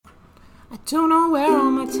I don't know where all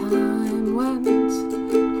my time went. I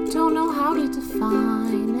don't know how to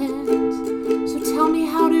define it. So tell me,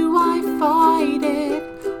 how do I fight it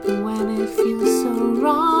when it feels so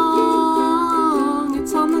wrong?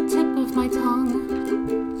 It's on the tip of my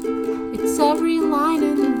tongue. It's every line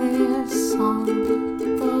in this song. The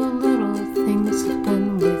little things have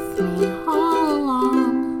been with me all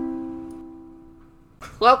along.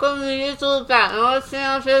 Welcome to the usual bet. And let's see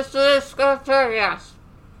how this podcast.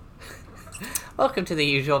 Welcome to the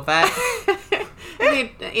usual bet. I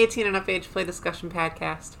need 18 and up age play discussion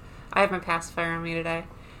podcast. I have my pacifier on me today.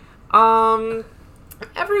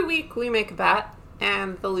 Every week we make a bet,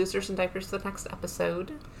 and the loser's in diapers to the next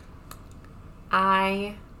episode.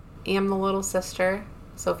 I am the little sister,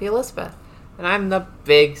 Sophie Elizabeth. And I'm the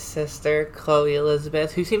big sister, Chloe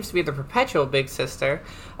Elizabeth, who seems to be the perpetual big sister.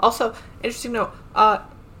 Also, interesting to know,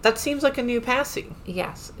 that seems like a new passing.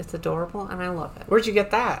 Yes, it's adorable, and I love it. Where'd you get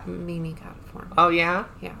that? Mimi got it for me. Oh, yeah?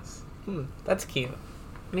 Yes. That's cute.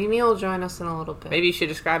 Mimi will join us in a little bit. Maybe you should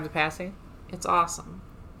describe the passing? It's awesome.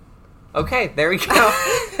 Okay, there we go.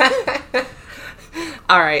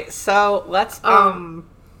 Alright, so let's,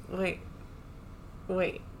 Wait.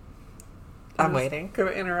 I'm waiting. Can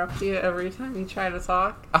I interrupt you every time you try to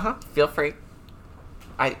talk? Feel free.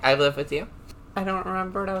 I live with you. I don't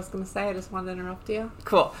remember what I was going to say. I just wanted to interrupt you.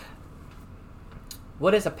 Cool.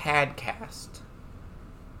 What is a Padcast?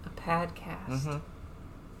 A Padcast. Mm-hmm.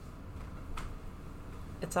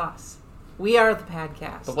 It's us. We are the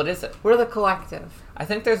Padcast. But what is it? We're the collective. I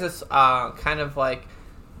think there's this kind of like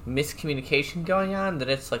miscommunication going on that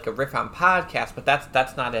it's like a riff on podcast, but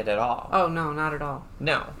that's not it at all. Oh, no, not at all.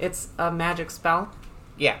 No. It's a magic spell.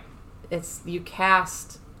 Yeah. It's you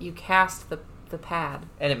cast the pad.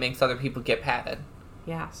 And it makes other people get padded.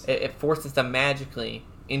 Yes. It forces them magically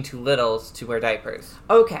into littles to wear diapers.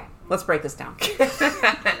 Okay, let's break this down.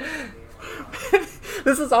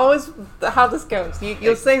 This is always how this goes.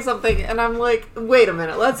 You'll say something, and I'm like, wait a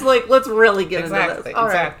minute. Let's really get into this. All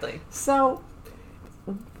exactly. Right. So,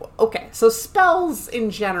 okay. So spells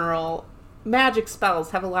in general, magic spells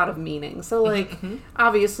have a lot of meaning. So, like,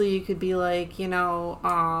 obviously, you could be like,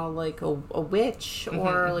 like a witch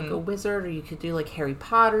or like a wizard, or you could do like Harry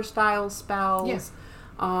Potter style spells.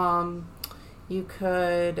 Yeah. You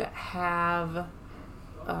could have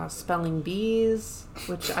spelling bees,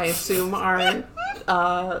 which I assume are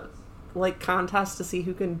like contests to see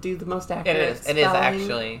who can do the most accurate spelling. It is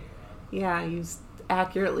actually. Yeah, you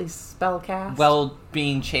accurately spellcast. Well,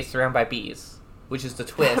 being chased around by bees, which is the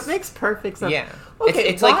twist. That makes perfect sense. Yeah. Okay,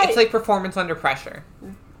 it's like performance under pressure.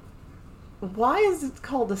 Why is it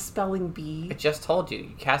called a spelling bee? I just told you.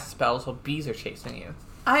 You cast spells while bees are chasing you.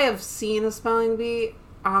 I have seen a spelling bee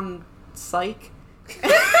on Psych.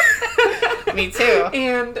 Me too.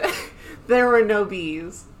 And there were no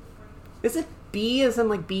bees. Is it bee as in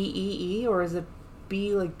like B-E-E, or is it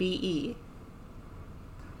bee like B-E?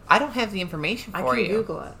 I don't have the information for you. I can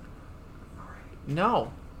Google it.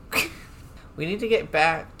 No. We need to get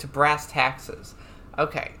back to brass taxes.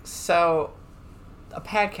 Okay, so a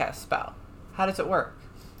Padcast spell. How does it work?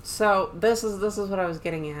 So this is what I was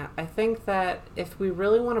getting at. I think that if we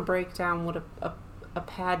really want to break down what a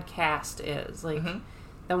Padcast is, like,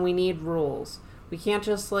 then we need rules. We can't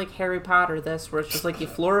just like Harry Potter this, where it's just like you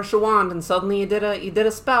flourish a wand and suddenly you did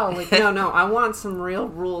a spell. Like, no, I want some real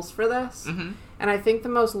rules for this. And I think the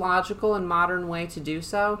most logical and modern way to do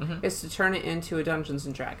so is to turn it into a Dungeons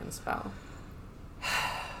and Dragons spell.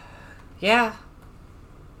 Yeah.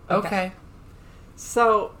 Okay.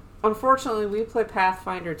 So, unfortunately, we play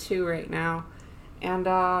Pathfinder 2 right now, and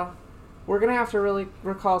we're going to have to really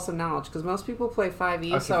recall some knowledge, because most people play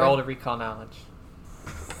 5e. Okay, so roll to recall knowledge.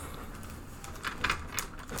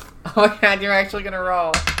 Oh my god, you're actually going to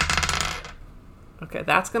roll. Okay,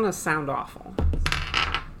 that's going to sound awful.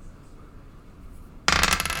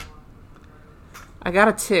 I got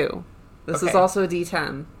a 2. This is also a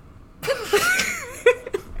D10.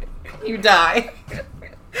 You die.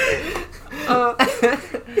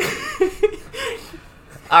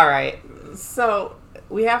 Alright. So,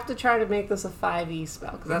 we have to try to make this a 5e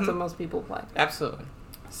spell, because that's what most people play. Absolutely.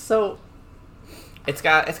 So, it's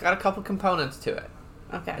got a couple components to it.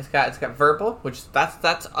 Okay. It's got verbal, which that's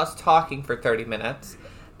us talking for 30 minutes.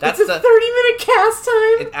 That's a 30-minute cast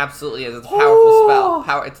time? It absolutely is. It's a powerful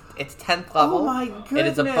spell. It's 10th level. Oh my goodness. It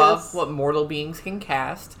is above what mortal beings can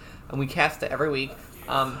cast, and we cast it every week.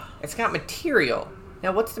 It's got material.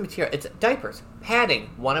 Now, what's the material? It's diapers. Padding.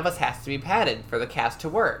 One of us has to be padded for the cast to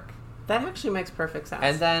work. That actually makes perfect sense.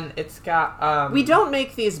 And then it's got... we don't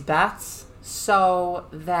make these bets so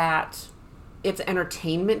that it's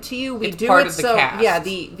entertainment to you. We it's do part it of the so... cast. Yeah,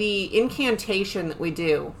 the incantation that we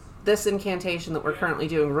do this incantation that we're currently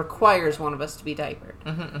doing requires one of us to be diapered.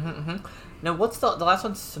 Now, what's the last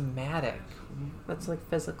one? Somatic. That's like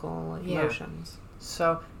physical emotions.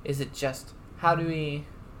 So, is it just how do we?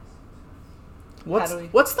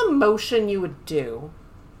 What's the motion you would do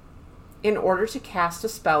in order to cast a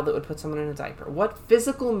spell that would put someone in a diaper? What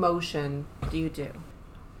physical motion do you do?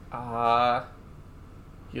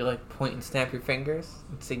 You like point and snap your fingers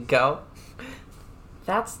and say go.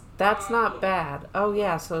 That's not bad. Oh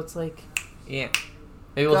yeah, so it's like Maybe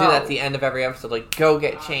we'll do that at the end of every episode. Like go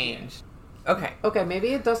get changed. Okay.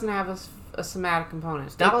 Maybe it doesn't have a somatic component.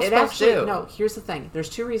 It's not it supposed to. No, here's the thing. There's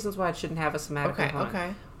 2 reasons why it shouldn't have a somatic component.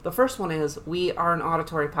 Okay. The first one is we are an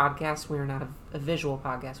auditory podcast. We are not a visual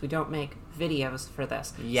podcast. We don't make videos for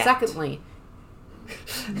this. Yet. Secondly,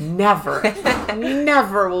 never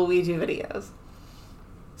will we do videos.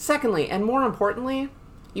 Secondly, and more importantly,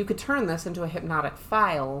 you could turn this into a hypnotic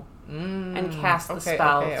file and cast the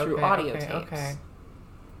spell through audio tapes.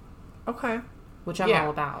 Okay. Which I'm all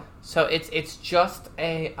about. So it's just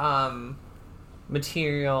a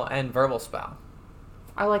material and verbal spell.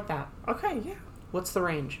 I like that. Okay, yeah. What's the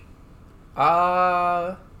range?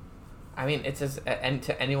 I mean, it's and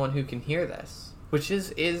to anyone who can hear this, which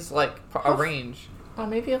is like a range.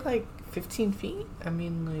 Maybe like 15 feet. I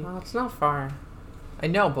mean, like. Well, it's not far. I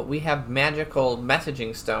know, but we have magical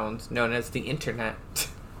messaging stones known as the internet.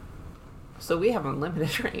 So we have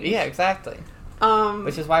unlimited range. Yeah, exactly.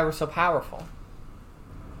 Which is why we're so powerful.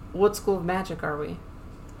 What school of magic are we?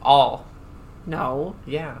 All. No.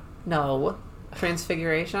 Yeah. No.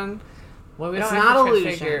 Transfiguration? Well, It's not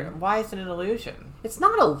illusion. Why is it an illusion? It's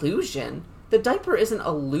not illusion. The diaper isn't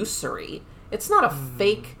illusory. It's not a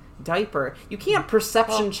fake diaper. You can't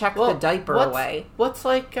perception check the diaper away. What's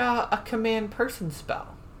like a command person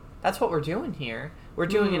spell? That's what we're doing here. We're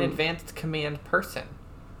doing an advanced command person.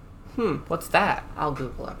 What's that? I'll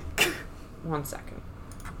Google it. 1 second.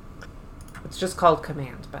 It's just called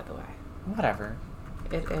command, by the way. Whatever.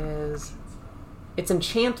 It's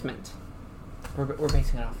enchantment. We're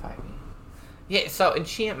basing it off 5e. Yeah, so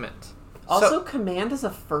enchantment. Also, command is a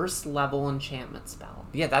first level enchantment spell.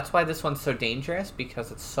 Yeah, that's why this one's so dangerous, because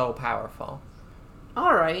it's so powerful.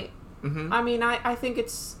 All right. I mean, I think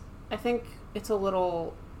it's a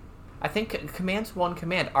little. I think command's one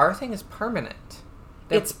command. Our thing is permanent.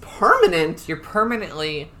 It's permanent. You're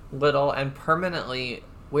permanently little and permanently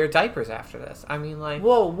wear diapers after this. I mean, like.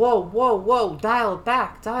 Whoa! Dial it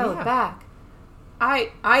back. Dial it back.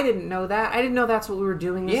 I didn't know that. I didn't know that's what we were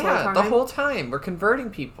doing this whole time. Yeah, the whole time. We're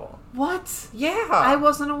converting people. What? Yeah. I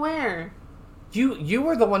wasn't aware. You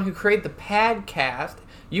were the one who created the Padcast.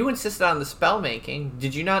 You insisted on the spell making.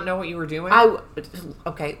 Did you not know what you were doing?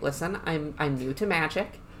 Okay, listen. I'm new to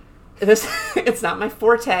magic. It's not my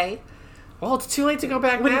forte. Well, it's too late to go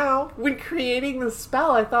back now. When creating the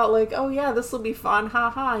spell, I thought like, oh yeah, this will be fun,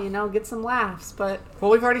 haha, get some laughs. But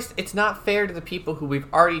well, it's not fair to the people who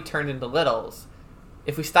we've already turned into littles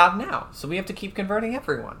if we stop now. So we have to keep converting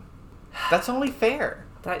everyone. That's only fair.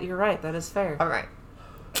 You're right. That is fair. All right.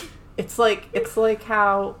 It's like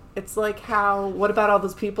how what about all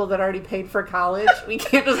those people that already paid for college? We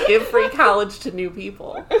can't just give free college to new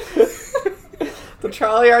people. The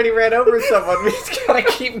trolley already ran over someone. We just gotta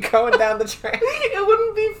keep going down the track. It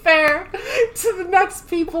wouldn't be fair to the next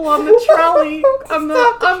people on the trolley.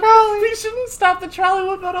 Trolley. We shouldn't stop the trolley.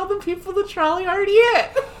 What about all the people the trolley already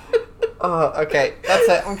hit? Oh, okay. That's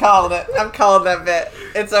it. I'm calling it. I'm calling that bit.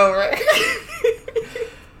 It's over.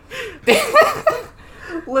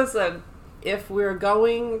 Listen, if we're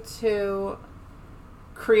going to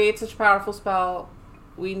create such a powerful spell,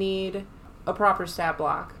 we need a proper stat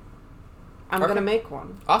block. I'm going to make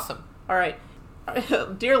one. Awesome. All right.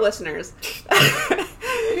 Dear listeners,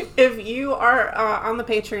 if you are on the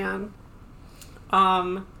Patreon,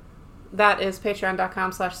 that is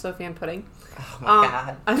patreon.com/SophiAndPudding. Oh my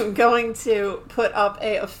God. I'm going to put up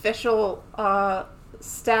a official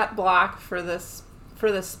stat block for this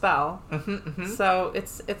spell. So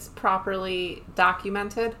it's properly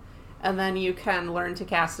documented, and then you can learn to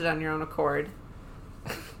cast it on your own accord.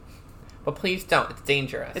 But please don't. It's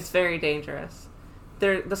dangerous. It's very dangerous.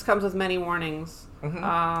 This comes with many warnings.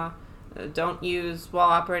 Don't use while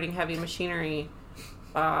operating heavy machinery.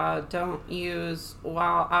 Don't use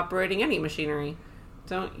while operating any machinery.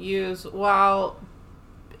 Don't use while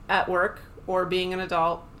at work or being an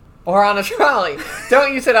adult. Or on a trolley.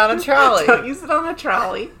 Don't use it on a trolley. Don't use it on a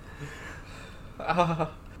trolley.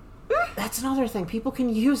 That's another thing. People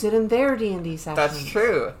can use it in their D&D sessions. That's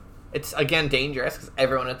true. It's, again, dangerous because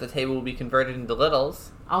everyone at the table will be converted into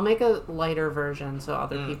littles. I'll make a lighter version so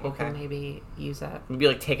other people can maybe use it. Maybe,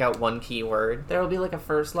 like, take out one keyword. There will be, like, a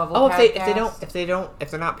first level if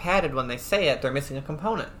they're not padded when they say it, they're missing a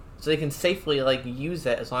component. So they can safely, like, use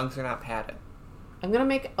it as long as they're not padded. I'm going to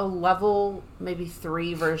make a level, maybe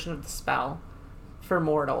 3 version of the spell for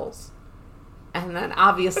mortals. And then,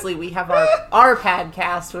 obviously, we have our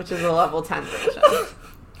Padcast, which is a level 10 version.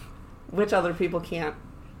 Which other people can't.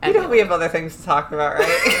 You know we have other things to talk about,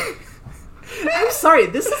 right? I'm sorry.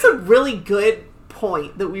 This is a really good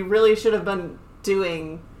point that we really should have been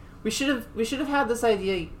doing. We should have had this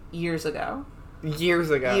idea years ago. Years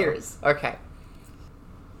ago? Years. Okay.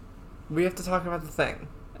 We have to talk about the thing.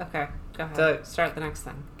 Okay, go ahead. Start the next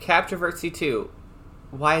thing. Captroversy 2.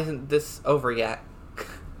 Why isn't this over yet?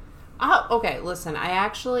 Oh, okay, listen. I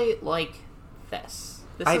actually like this.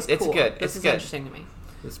 This is cool. It's good. This is interesting to me.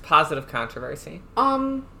 It's positive controversy.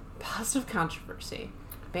 Positive controversy.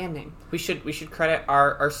 Band name. We should credit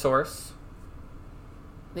our source.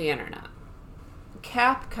 The internet.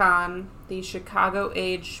 CapCon, the Chicago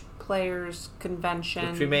Age Players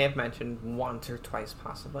Convention. Which we may have mentioned once or twice,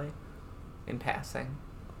 possibly, in passing.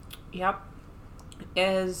 Yep.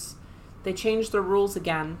 They changed the rules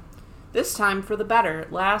again. This time for the better.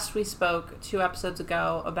 Last we spoke 2 episodes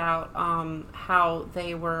ago about how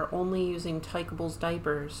they were only using Tykeables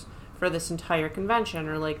diapers for this entire convention,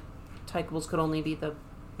 or like Tykeables could only be the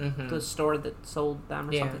store that sold them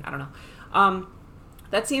or something. I don't know.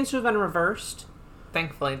 That seems to have been reversed.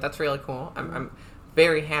 Thankfully, that's really cool. I'm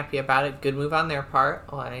very happy about it. Good move on their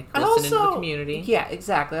part. Like, listen to the community. Yeah,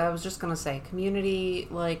 exactly. I was just gonna say, community.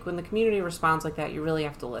 Like, when the community responds like that, you really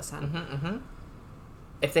have to listen.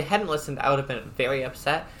 If they hadn't listened, I would have been very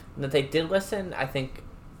upset. And that they did listen, I think,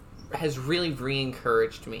 has really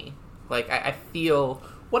re-encouraged me. Like, I feel...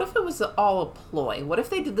 What if it was all a ploy? What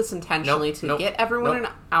if they did this intentionally to get everyone in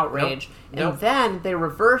outrage, and then they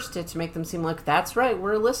reversed it to make them seem like, that's right,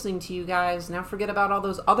 we're listening to you guys, now forget about all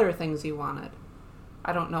those other things you wanted.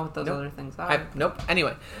 I don't know what those other things are.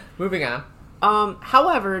 Anyway, moving on.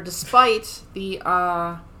 However, despite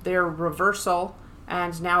their reversal...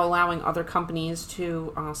 and now allowing other companies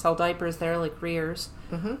to sell diapers there, like Rears.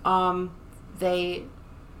 They,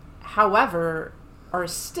 however, are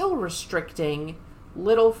still restricting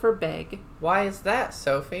little for big. Why is that,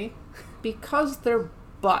 Sophie? Because they're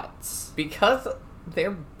butts. Because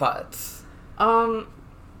they're butts.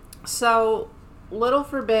 So, Little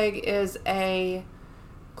for Big is a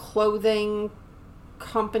clothing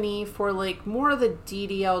company for, like, more of the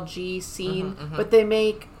DDLG scene, but they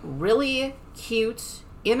make really cute,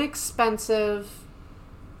 inexpensive,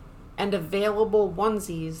 and available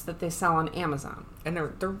onesies that they sell on Amazon. And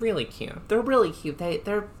they're really cute. They're really cute.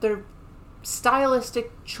 Their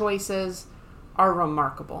stylistic choices are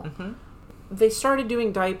remarkable. They started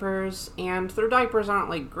doing diapers, and their diapers aren't,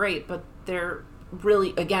 like, great, but they're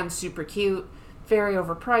really, again, super cute, very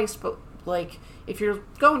overpriced, but, like, if you're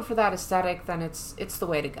going for that aesthetic, then it's the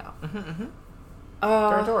way to go.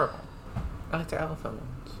 They're adorable. I like their elephant ones.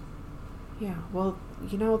 Yeah, well,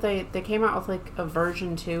 you know, they came out with, like, a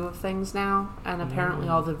version 2 of things now, and apparently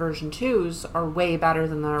all the version 2s are way better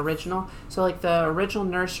than the original. So, like, the original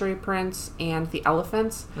nursery prints and the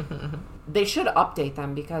elephants, they should update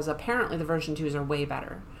them, because apparently the version 2s are way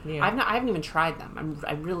better. Yeah. I haven't even tried them.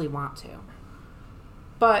 I really want to.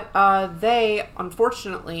 But they,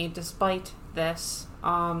 unfortunately, despite this,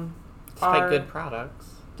 despite good products,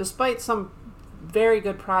 despite some very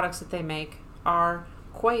good products that they make, are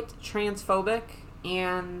quite transphobic,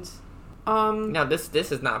 and no, this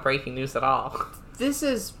is not breaking news at all. This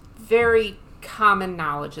is very common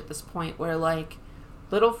knowledge at this point, where, like,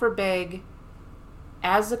 Little for Big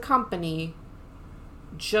as a company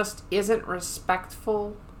just isn't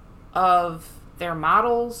respectful of their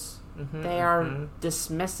models. They are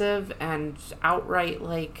dismissive and outright,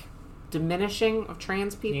 like, diminishing of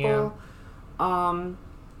trans people.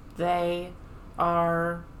 They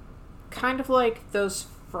are kind of like those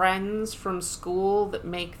friends from school that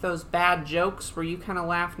make those bad jokes where you kind of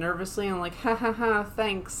laugh nervously and like, ha ha ha,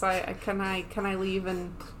 thanks. Can I leave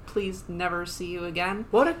and please never see you again?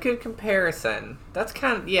 What a good comparison. That's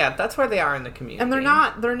that's where they are in the community. And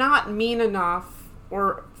they're not mean enough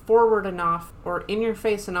or forward enough or in your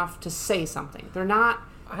face enough to say something. They're not.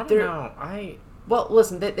 I don't know. Well,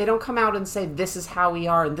 listen, they don't come out and say this is how we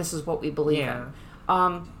are and this is what we believe in.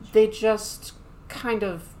 They just kind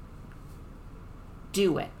of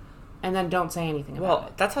do it and then don't say anything about it.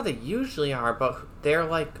 Well, that's how they usually are, but their,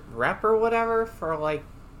 like, rep or whatever for, like,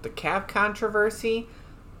 the Cav controversy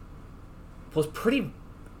was pretty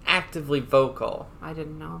actively vocal. I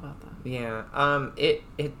didn't know about that. Yeah.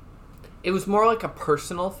 it was more like a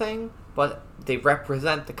personal thing, but they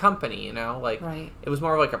represent the company, you know? Like, right. It was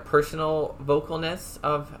more like a personal vocalness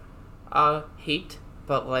of hate,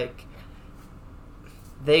 but, like,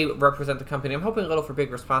 they represent the company. I'm hoping Little for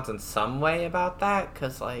Big responds in some way about that,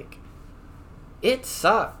 because, like, it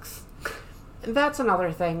sucks. That's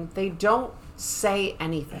another thing. They don't say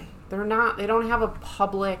anything. They don't have a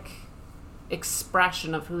public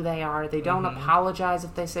expression of who they are. They don't apologize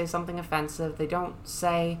if they say something offensive. They don't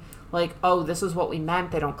say, like, oh, this is what we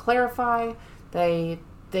meant. They don't clarify. They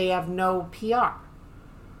have no PR.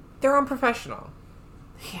 They're unprofessional.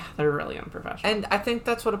 Yeah, they're really unprofessional. And I think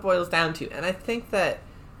that's what it boils down to. And I think that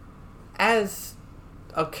as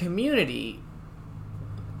a community,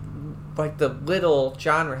 like, the little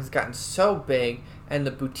genre has gotten so big, and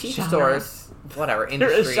the boutique stores, whatever,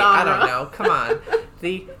 industry, I don't know, come on.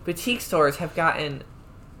 The boutique stores have gotten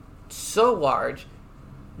so large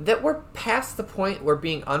that we're past the point where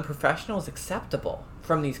being unprofessional is acceptable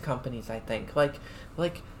from these companies, I think. Like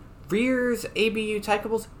Rears, ABU,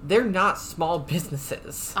 Tykables, they're not small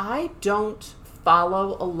businesses. I don't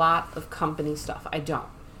follow a lot of company stuff. I don't.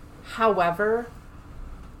 However,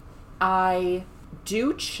 I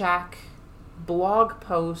do check blog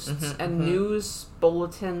posts and news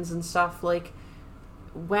bulletins and stuff. Like,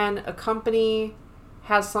 when a company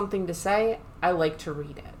has something to say, I like to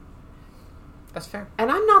read it. That's fair.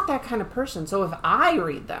 And I'm not that kind of person, so if I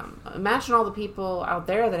read them, imagine all the people out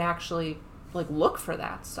there that actually, like, look for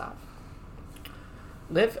that stuff.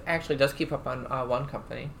 Liv actually does keep up on one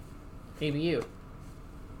company, ABU.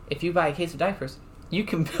 If you buy a case of diapers, you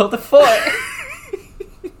can build a fort.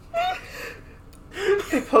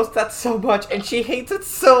 They post that so much, and she hates it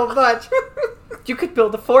so much. You could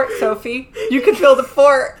build a fort, Sophie. You could build a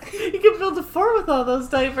fort. You could build a fort with all those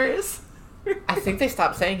diapers. I think they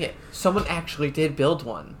stopped saying it. Someone actually did build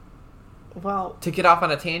one. Well, to get off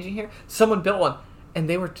on a tangent here, someone built one, and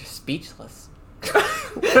they were just speechless.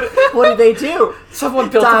 What did they do? Someone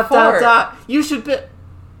built a fort. You should build.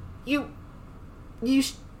 You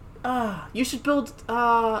should build.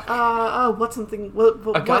 What's something?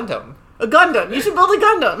 A Gundam. A Gundam. You should build a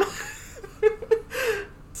Gundam.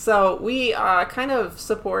 So we kind of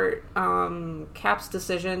support Cap's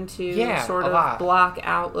decision to sort of block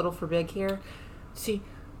out Little for Big here. See,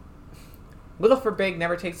 Little for Big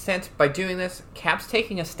never takes a stance. By doing this, Cap's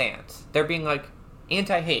taking a stance. They're being like,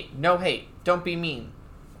 anti-hate, no hate, don't be mean.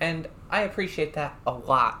 And I appreciate that a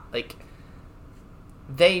lot. Like,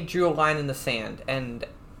 they drew a line in the sand, and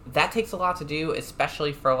that takes a lot to do,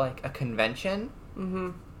 especially for, like, a convention.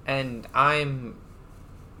 Mm-hmm. And I'm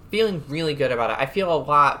feeling really good about it. I feel a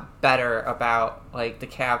lot better about, like, the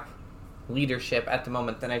Cap leadership at the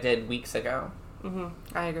moment than I did weeks ago. Mm-hmm.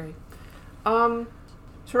 I agree.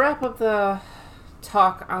 To wrap up the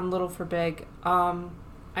talk on Little for Big,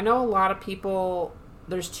 I know a lot of people,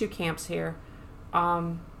 there's two camps here.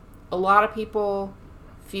 A lot of people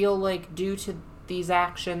feel like due to these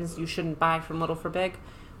actions, you shouldn't buy from Little for Big,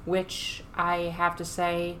 which I have to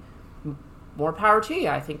say, more power to you.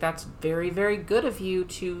 I think that's very, very good of you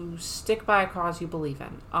to stick by a cause you believe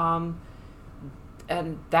in.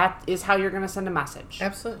 And that is how you're going to send a message.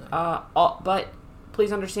 Absolutely. But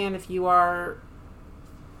please understand, if you are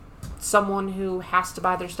someone who has to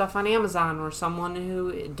buy their stuff on Amazon, or someone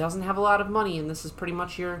who doesn't have a lot of money, and this is pretty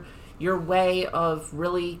much your way of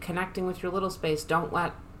really connecting with your little space, don't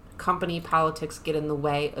let company politics get in the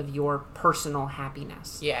way of your personal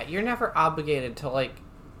happiness. Yeah, you're never obligated to, like,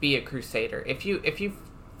 be a crusader. If you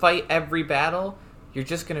fight every battle, you're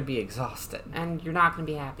just going to be exhausted. And you're not going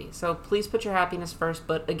to be happy. So please put your happiness first.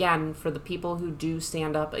 But again, for the people who do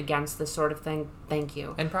stand up against this sort of thing, thank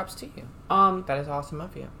you. And props to you. That is awesome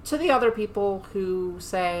of you. To the other people who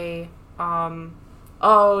say,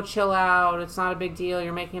 oh, chill out, it's not a big deal,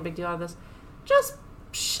 you're making a big deal out of this, just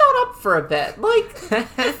shut up for a bit. Like,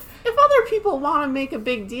 if other people want to make a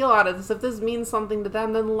big deal out of this, if this means something to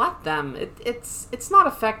them, then let them. It's not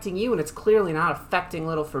affecting you, and it's clearly not affecting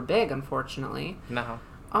Little for Big, unfortunately. No.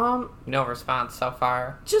 No response so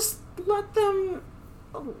far. Just let them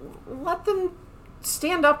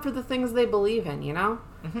stand up for the things they believe in, you know?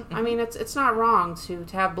 Mm-hmm. I mean, it's not wrong to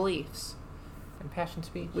have beliefs. And passion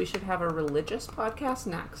speech. We should have a religious podcast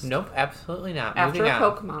next. Nope, absolutely not. After a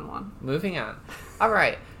Pokemon one. Moving on. All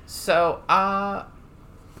right. So,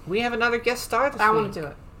 we have another guest star this week. I want to do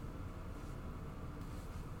it.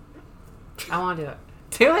 I want to do it.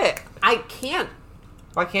 Do it. I can't.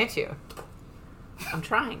 Why can't you? I'm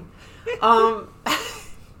trying.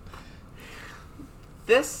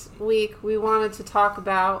 This week we wanted to talk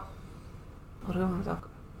about... What do we want to talk about?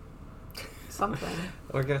 something.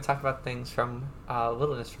 We're going to talk about things from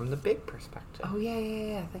littleness from the big perspective. Oh,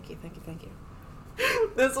 yeah. Thank you.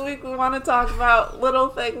 This week we want to talk about little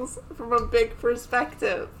things from a big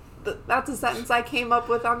perspective. That's a sentence I came up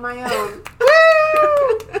with on my own.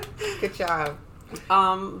 Woo! Good job.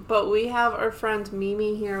 But we have our friend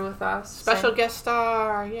Mimi here with us. Special guest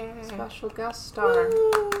star. Yeah. Special guest star.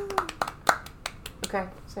 Woo! Okay,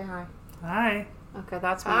 say hi. Hi. Okay,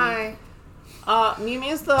 that's Mimi. Hi. Mimi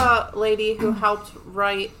is the lady who helped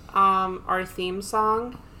write our theme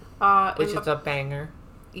song. Which is a banger.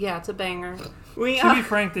 Yeah, it's a banger. To be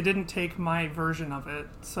frank, they didn't take my version of it,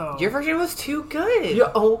 so... Your version was too good.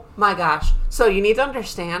 Oh my gosh. So you need to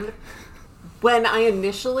understand, when I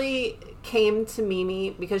initially came to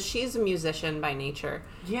Mimi, because she's a musician by nature.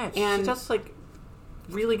 Yeah, and she does, like,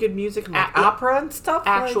 really good music, like opera and stuff.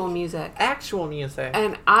 Actual like, music. Actual music.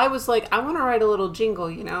 And I was like, I want to write a little jingle,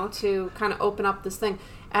 to kind of open up this thing.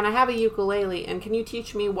 And I have a ukulele, and can you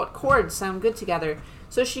teach me what chords sound good together?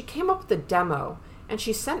 So she came up with a demo, and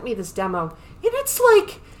she sent me this demo, and it's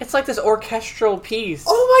like this orchestral piece.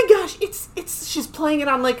 Oh my gosh, she's playing it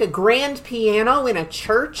on like a grand piano in a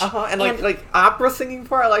church. And like opera singing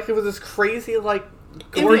part, like it was this crazy, like,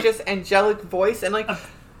 gorgeous angelic voice, and like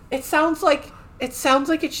it sounds like it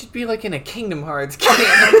should be like in a Kingdom Hearts game.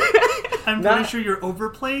 I'm pretty sure you're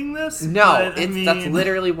overplaying this. No, that's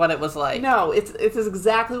literally what it was like. No, it's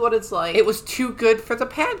exactly what it's like. It was too good for the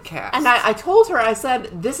Padcast. And I told her, I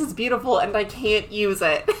said, this is beautiful and I can't use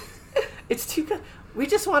it. It's too good. We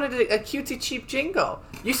just wanted a cutesy cheap jingle.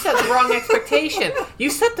 You set the wrong expectation. You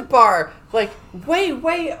set the bar, like, way,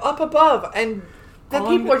 way up above, and then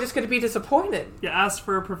people are just going to be disappointed. You asked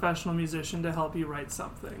for a professional musician to help you write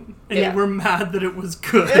something, and you were mad that it was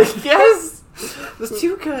good. Yes! It was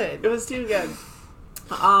too good. It was too good.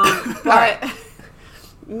 But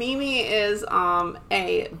Mimi is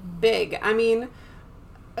a big... I mean,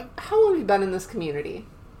 how long have you been in this community?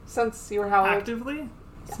 Since you were how old? Actively?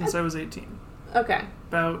 Since I was 18. Okay.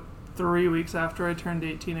 About 3 weeks after I turned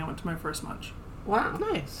 18, I went to my first munch. Wow.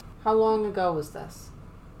 Nice. How long ago was this?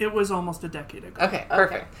 It was almost a decade ago. Okay,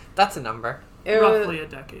 perfect. Okay. That's a number. Roughly a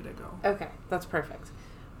decade ago. Okay, that's perfect.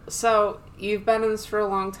 So, you've been in this for a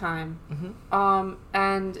long time. Mm-hmm.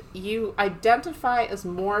 And you identify as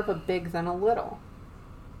more of a big than a little.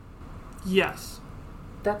 Yes.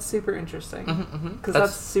 That's super interesting. Because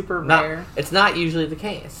that's super rare. It's not usually the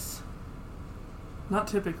case. Not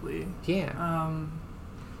typically. Yeah.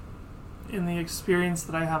 In the experience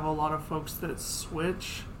that I have, a lot of folks that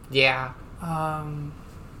switch. Yeah.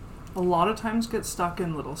 A lot of times get stuck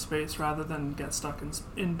in little space rather than get stuck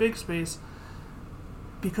in big space.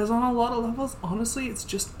 Because on a lot of levels, honestly, it's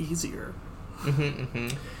just easier.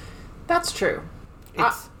 That's true.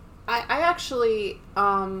 I actually,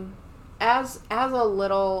 as a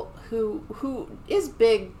little who is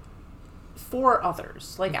big for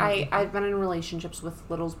others. Like, I've been in relationships with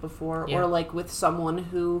littles before, or like with someone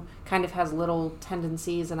who kind of has little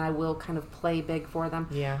tendencies, and I will kind of play big for them.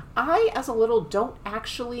 Yeah. I, as a little, don't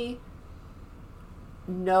actually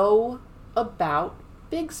know about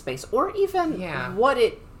big space, or even what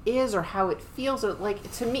it is, or how it feels, or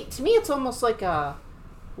like to me it's almost like a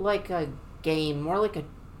game, more like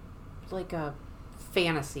a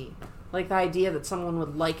fantasy, like the idea that someone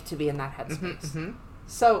would like to be in that headspace.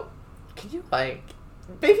 So. Can you, like...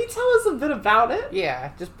 Maybe tell us a bit about it?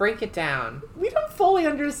 Yeah, just break it down. We don't fully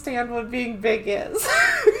understand what being big is.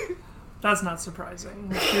 That's not surprising.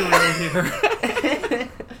 Let's be real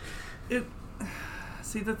here.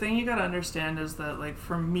 See, the thing you gotta understand is that, like,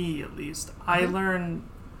 for me, at least, I learned...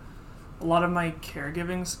 A lot of my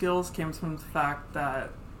caregiving skills came from the fact that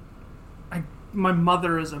my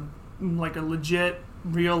mother is a legit,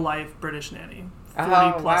 real-life British nanny.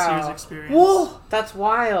 40-plus years experience. Whoa, that's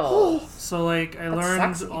wild. So, like, I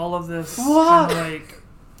learned sexy. all of this kind of, like,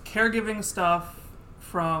 caregiving stuff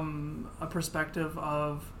from a perspective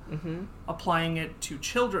of applying it to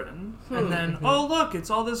children. And then, oh, look, it's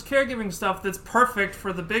all this caregiving stuff that's perfect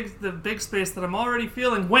for the big space that I'm already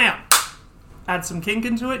feeling. Wham! Add some kink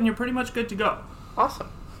into it, and you're pretty much good to go.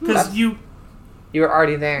 Awesome. Because you were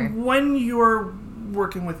already there. When you're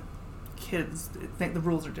working with kids, I think the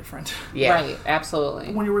rules are different. Yeah. Right,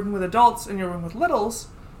 absolutely. When you're working with adults and you're working with littles,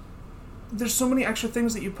 there's so many extra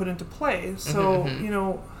things that you put into play. So,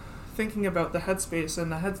 thinking about the headspace,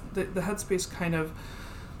 and the headspace kind of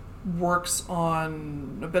works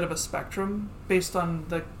on a bit of a spectrum based on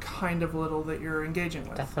the kind of little that you're engaging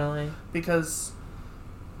with. Definitely. Because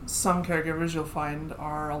some caregivers you'll find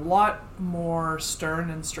are a lot more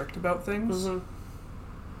stern and strict about things.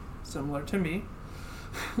 Similar to me.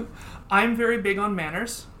 I'm very big on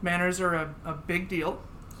manners. Manners are a big deal.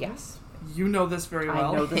 Yes. You know this very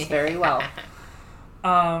well. I know this very well.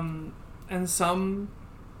 And some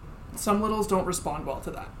littles don't respond well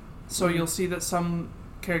to that. So you'll see that some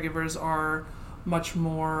caregivers are much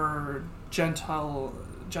more gentle,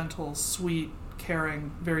 sweet,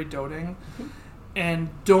 caring, very doting, and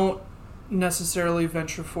don't necessarily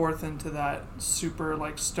venture forth into that super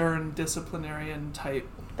like stern disciplinarian type.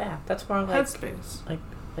 Yeah, that's more like headspace.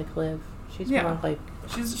 Like Liv. She's more like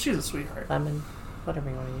she's a sweetheart. Lemon, whatever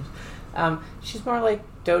you want to use. She's more like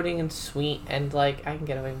doting and sweet, and like I can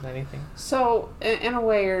get away with anything. So, in a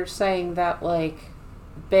way, you're saying that like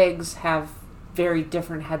bigs have very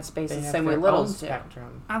different headspaces, the same way littles do.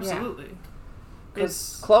 Spectrum. Absolutely.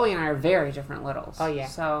 Because Chloe and I are very different littles. Oh yeah.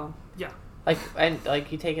 So yeah.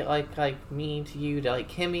 You take it like me to you to like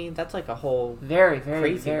Kimmy. That's like a whole very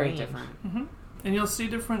crazy range. different. Mm-hmm. And you'll see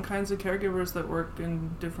different kinds of caregivers that work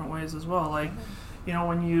in different ways as well. Like,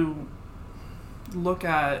 when you look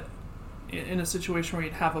at in a situation where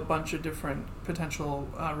you'd have a bunch of different potential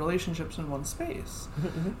relationships in one space,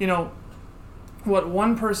 what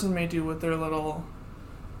one person may do with their little,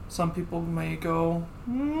 some people may go,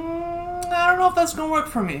 I don't know if that's going to work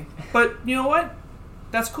for me. But you know what?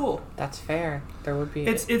 That's cool. That's fair. There would be...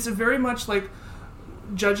 It's very much like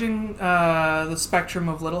judging the spectrum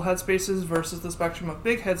of little headspaces versus the spectrum of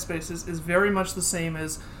big headspaces is very much the same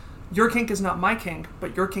as your kink is not my kink,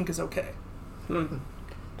 but your kink is okay.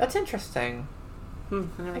 That's interesting. I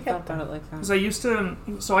never thought about it like that. Because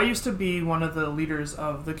I used to be one of the leaders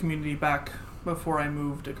of the community back before I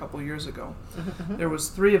moved a couple years ago. There was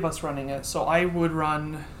 3 of us running it, so I would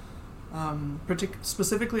run,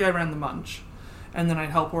 specifically I ran the munch, and then I'd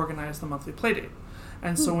help organize the monthly playdate.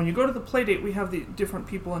 And so when you go to the playdate, we have the different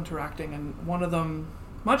people interacting, and one of them,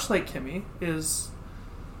 much like Kimmy, is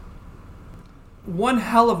one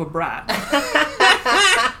hell of a brat.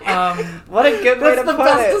 What a good way to put it. That's the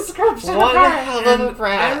best description. One hell of a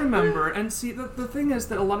brat. I remember, and see, the thing is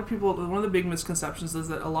that a lot of people, one of the big misconceptions is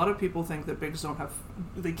that a lot of people think that bigs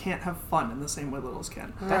they can't have fun in the same way littles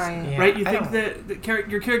can. Right. Right? You think that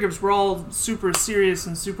your caregivers were all super serious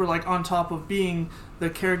and super like on top of being the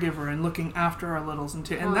caregiver and looking after our littles, and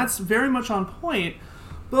that's very much on point.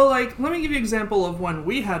 But like, let me give you an example of when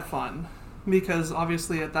we had fun. Because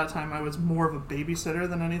obviously at that time I was more of a babysitter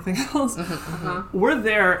than anything else. We're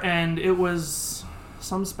there, and it was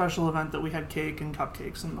some special event that we had cake and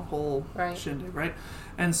cupcakes and the whole shindig, right?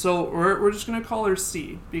 And so we're just going to call her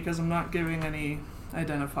C, because I'm not giving any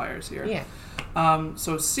identifiers here. Yeah.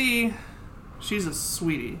 So C, she's a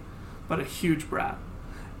sweetie, but a huge brat.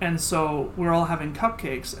 And so we're all having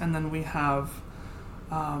cupcakes, and then we have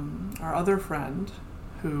our other friend,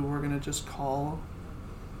 who we're going to just call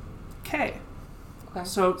K. Okay.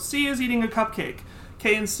 So C is eating a cupcake.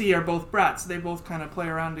 K and C are both brats. They both kind of play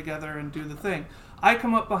around together and do the thing. I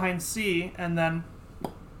come up behind C, and then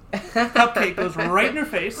cupcake goes right in her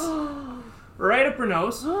face, right up her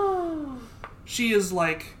nose. She is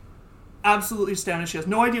like absolutely astounded. She has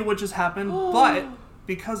no idea what just happened, but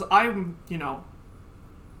because I'm,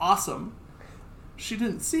 awesome, she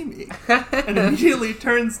didn't see me. And immediately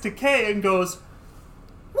turns to K and goes,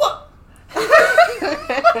 "What?"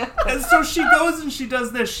 And so she goes and she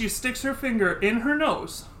does this. She sticks her finger in her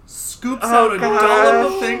nose, scoops out a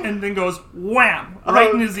dollop of thing, and then goes wham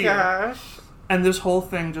right in his ear. And this whole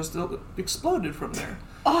thing just exploded from there.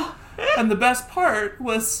 And the best part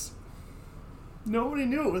was nobody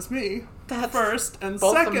knew it was me. That's first, and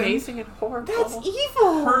both second, amazing and horrible. That's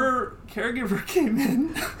evil. Her caregiver came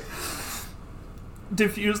in,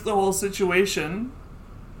 diffused the whole situation,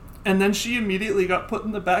 and then she immediately got put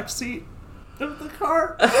in the back seat of the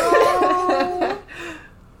car. On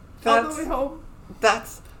the way home.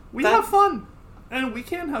 We have fun, and we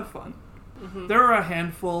can have fun. There are a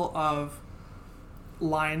handful of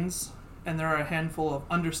lines, and there are a handful of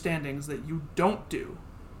understandings that you don't do.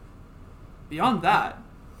 Beyond that,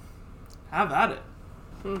 have at it.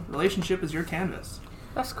 Relationship is your canvas.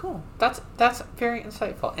 That's cool. That's very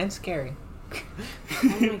insightful and scary.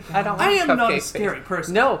 I don't. I am not a scary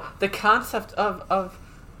person. No, the concept of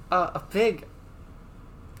a big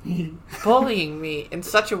bullying me in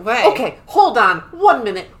such a way. Okay, hold on. 1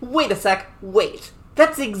 minute. Wait a sec. Wait.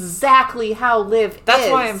 That's exactly how Liv is. That's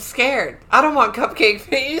why I'm scared. I don't want cupcake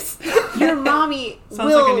face. Your mommy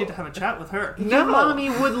Sounds like I need to have a chat with her. Your mommy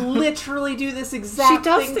would literally do this exact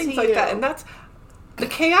thing. She does things like that, and that's the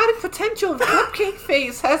chaotic potential of cupcake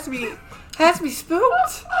face has me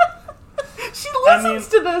spooked. She listens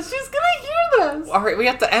to this. She's gonna hear this. All right, we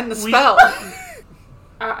have to end the spell.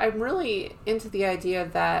 I'm really into the idea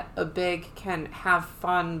that a big can have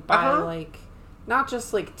fun by like not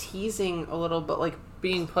just like teasing a little, but like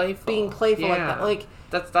being playful. like that. Like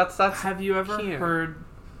that's Have you ever cute. heard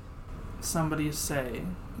somebody say,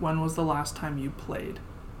 when was the last time you played?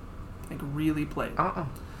 Like, really played?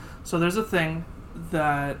 So there's a thing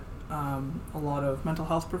that a lot of mental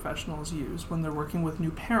health professionals use when they're working with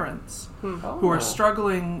new parents who are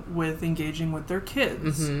struggling with engaging with their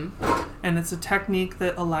kids. And it's a technique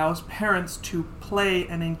that allows parents to play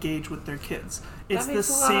and engage with their kids. It's the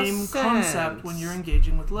same concept when you're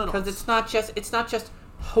engaging with littles. Because it's not just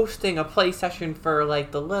hosting a play session for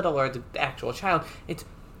like the little or the actual child. It's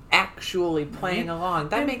actually playing along.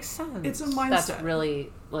 That makes sense. It's a mindset. That's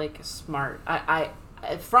really like smart. I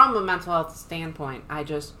from a mental health standpoint,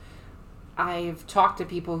 I've talked to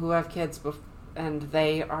people who have kids and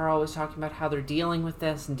they are always talking about how they're dealing with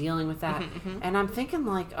this and dealing with that. And I'm thinking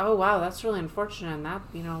like, oh wow, that's really unfortunate and that,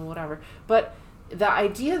 whatever. But the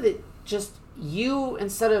idea that just you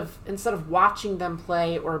instead of watching them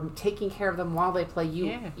play or taking care of them while they play,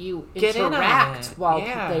 you Get interact while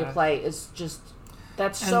Yeah. they play is just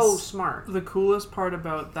that's And so smart. The coolest part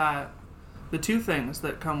about that, the two things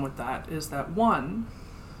that come with that, is that one,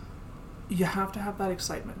 you have to have that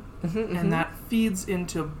excitement. And that feeds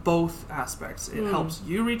into both aspects. It helps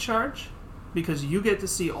you recharge because you get to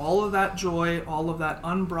see all of that joy, all of that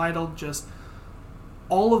unbridled, just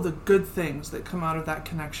all of the good things that come out of that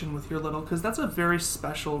connection with your little, because that's a very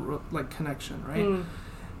special connection, right?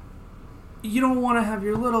 You don't want to have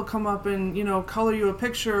your little come up and, color you a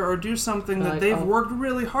picture or do something that they've worked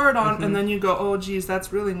really hard on, and then you go, oh, geez,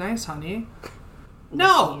 that's really nice, honey.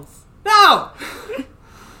 No!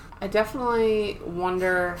 I definitely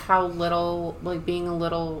wonder how little, like, being a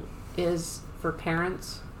little is for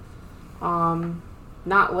parents.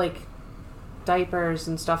 Not, like, diapers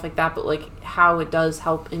and stuff like that, but, like, how it does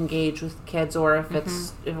help engage with kids or if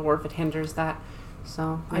if it hinders that.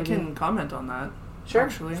 So, maybe. I can comment on that. Sure,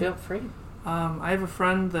 actually. Feel free. I have a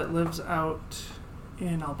friend that lives out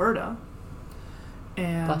in Alberta,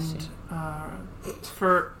 and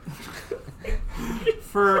for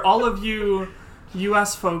all of you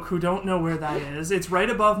U.S. folk who don't know where that is, it's right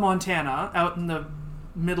above Montana, out in the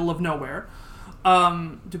middle of nowhere.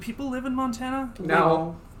 Do people live in Montana?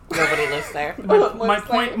 No. Nobody lives there. My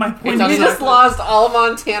point We is just lost all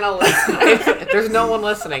Montana listeners. There's no one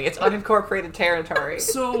listening. It's unincorporated territory.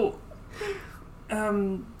 So,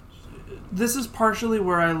 this is partially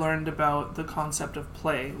where I learned about the concept of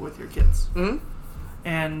play with your kids.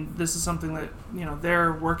 And this is something that,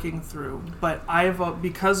 they're working through. But I've,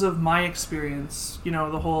 because of my experience,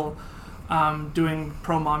 the whole doing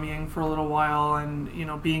pro-mommying for a little while and,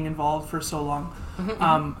 being involved for so long,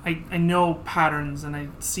 I know patterns and I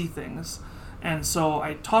see things. And so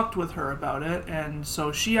I talked with her about it. And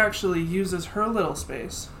so she actually uses her little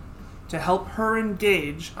space to help her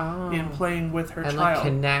engage in playing with her and child. Like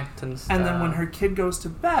connect and stuff. And then when her kid goes to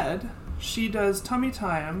bed, she does tummy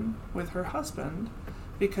time with her husband,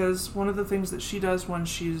 because one of the things that she does when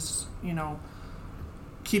she's,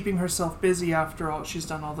 keeping herself busy after she's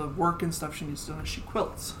done all the work and stuff she needs to do is she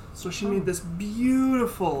quilts. So she made this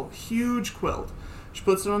beautiful, huge quilt. She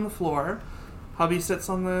puts it on the floor. Hubby sits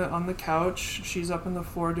on the couch. She's up on the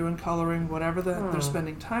floor doing coloring, whatever. They're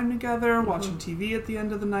spending time together, watching TV at the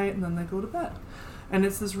end of the night, and then they go to bed. And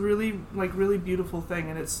it's this really beautiful thing.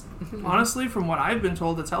 And it's honestly, from what I've been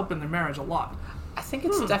told, it's helping their marriage a lot. I think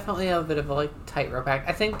it's definitely a bit of a tightrope act.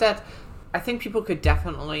 I think people could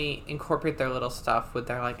definitely incorporate their little stuff with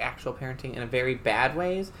their actual parenting in a very bad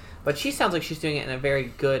ways. But she sounds like she's doing it in a very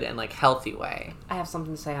good and healthy way. I have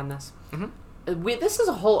something to say on this. This is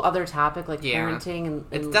a whole other topic, parenting and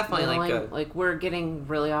it's definitely good. We're getting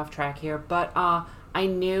really off track here, but I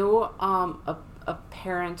knew a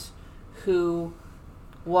parent who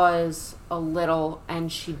was a little,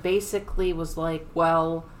 and she basically was like,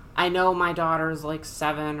 well, I know my daughter's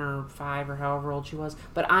 7 or 5 or however old she was,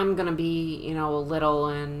 but I'm gonna be a little,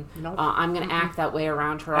 and I'm gonna act that way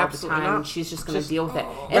around her all the time, and she's just gonna deal with it.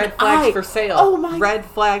 Red flags for sale. Oh my! Red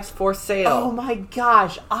flags for sale. Oh my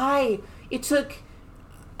gosh! It took.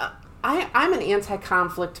 I'm an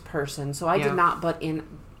anti-conflict person, so I did not butt in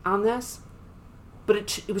on this. But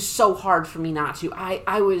it was so hard for me not to.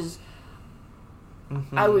 I was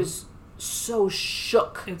so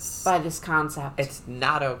shook by this concept. It's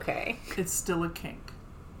not okay. It's still a kink.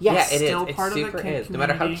 Yes, yeah, it still is. Part it of super the kink is. No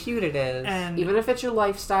matter how cute it is, and even if it's your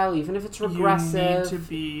lifestyle, even if it's regressive, you need to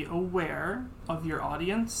be aware of your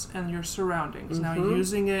audience and your surroundings. Now,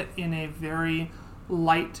 using it in a very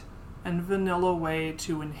light and vanilla way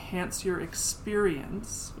to enhance your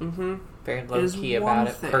experience, very low key about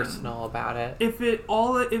it, personal about it.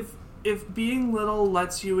 If being little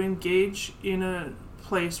lets you engage in a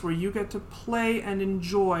place where you get to play and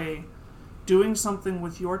enjoy doing something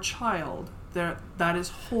with your child that is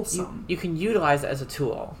wholesome. You can utilize it as a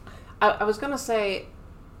tool. I was going to say,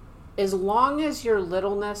 as long as your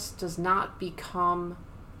littleness does not become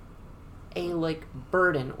a, like,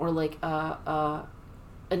 burden or, like,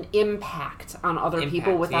 an impact on other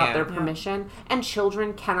people without their permission, and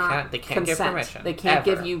children cannot they can't consent. give permission. They can't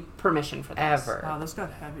Ever. give you permission for this. Ever. Wow, this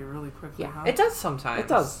got heavy really quickly, Yeah. huh? It does sometimes. It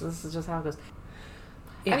does. This is just how it goes.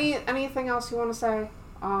 Yeah. Anything else you want to say?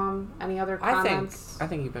 Any other comments? I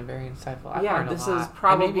think you've been very insightful. I've Yeah, learned a this lot. is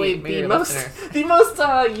probably And maybe the your most listeners. the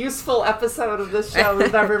most useful episode of this show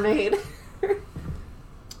we've ever made.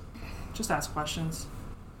 Just ask questions.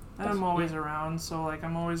 And I'm always around, so, like,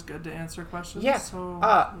 I'm always good to answer questions. Yeah. So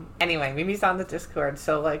Anyway, Mimi's on the Discord,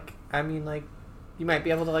 so, like, I mean, like, you might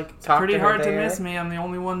be able to, like, talk pretty to her hard to there. miss me. I'm the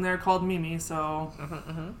only one there called Mimi, so...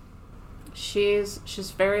 She's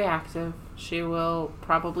very active. She will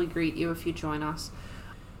probably greet you if you join us.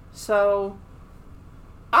 So,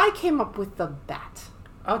 I came up with the bet.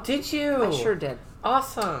 Oh, did you? I sure did.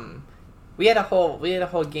 Awesome. We had a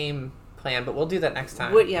whole game plan, but we'll do that next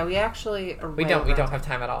time. We actually are We way don't over. have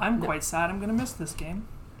time at all. I'm quite sad I'm going to miss this game.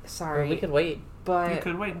 Sorry. We could wait. But You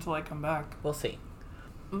could wait until I come back. We'll see.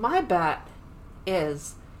 my bet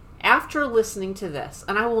is, after listening to this,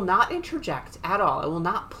 and I will not interject at all, I will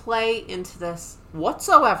not play into this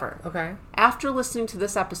whatsoever. Okay. After listening to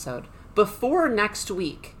this episode, before next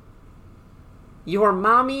week, your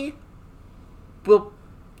mommy will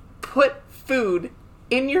put food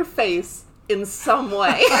in your face in some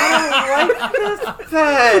way. I don't like this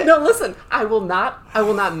bet. No, listen, I will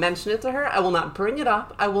not mention it to her. I will not bring it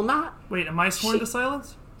up. I will not. Wait, am I sworn to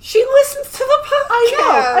silence? She listens to the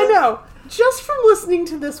podcast. I know. Just from listening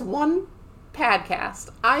to this one podcast,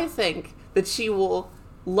 I think that she will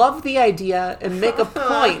love the idea and make a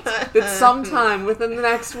point that sometime within the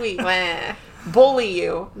next week bully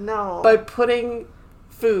you No. by putting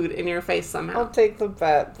food in your face somehow. I'll take the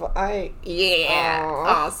bet, but Yeah,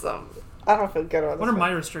 awesome. I don't feel good about What are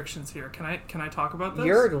my restrictions here? Can I talk about this?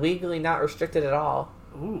 You're legally not restricted at all.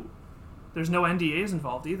 Ooh. There's no NDAs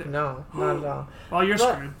involved either. No, not at all. Well, you're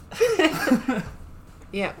But- screwed.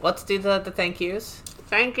 Yeah, let's do the thank yous.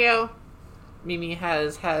 Thank you. Mimi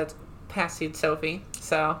has passied Sophie,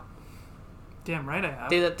 so Damn right I have.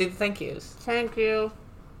 do the thank yous. Thank you.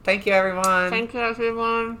 Thank you, everyone. Thank you,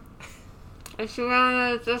 everyone. If you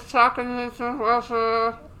want to just talk in this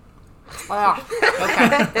also. Wow.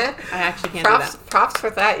 Okay. I actually can't do that. Props for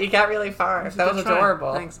that. You got really far. That was good try.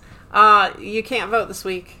 adorable. Thanks. You can't vote this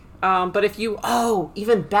week. But if you,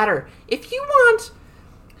 even better, if you want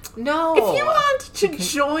to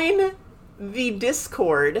join the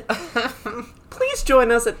Discord, please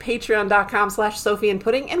join us at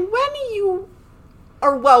patreon.com/SophieandPudding. And when you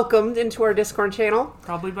are welcomed into our Discord channel,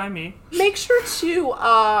 Probably by me. make sure to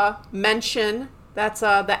mention that's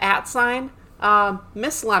the @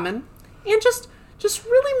 Miss Lemon, and just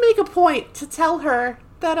really make a point to tell her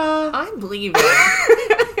that I'm leaving.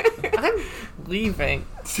 I'm leaving.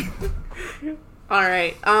 all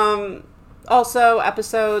right. Also,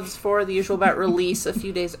 episodes for The Usual Bet release a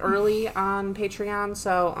few days early on Patreon,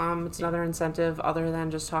 so it's another incentive other than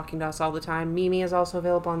just talking to us all the time. Mimi is also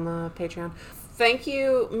available on the Patreon. Thank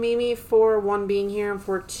you, Mimi, for 1, being here, and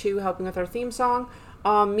for 2, helping with our theme song.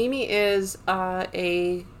 Mimi is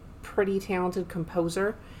a pretty talented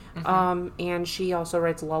composer, and she also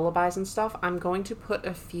writes lullabies and stuff. I'm going to put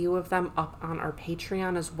a few of them up on our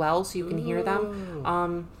Patreon as well, so you can hear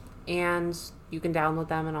them, and you can download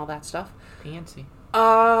them and all that stuff. Fancy.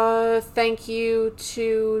 Thank you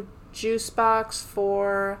to Juicebox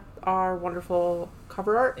for our wonderful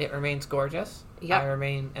cover art. It remains gorgeous. Yep. I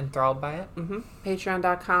remain enthralled by it.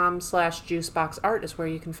 Patreon.com/juiceboxart is where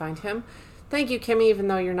you can find him. Thank you, Kimmy, even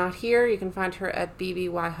though you're not here. You can find her at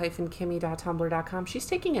bby-kimmy.tumblr.com. She's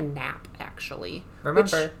taking a nap, actually. Remember,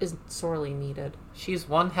 which is sorely needed. she's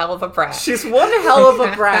one hell of a brat. She's one hell of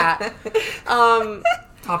a brat.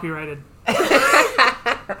 Copyrighted.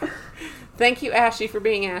 Thank you, Ashy, for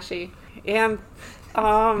being Ashy. And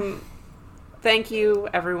thank you,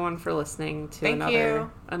 everyone, for listening to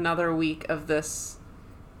another week of this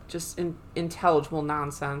just intelligible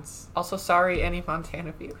nonsense. Also, sorry, any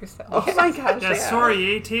Montana viewers. Oh my gosh. Yeah,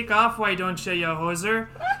 sorry, Take off, why don't you, hoser?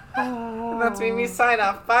 That's Mimi's sign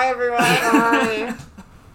off. Bye, everyone. Bye.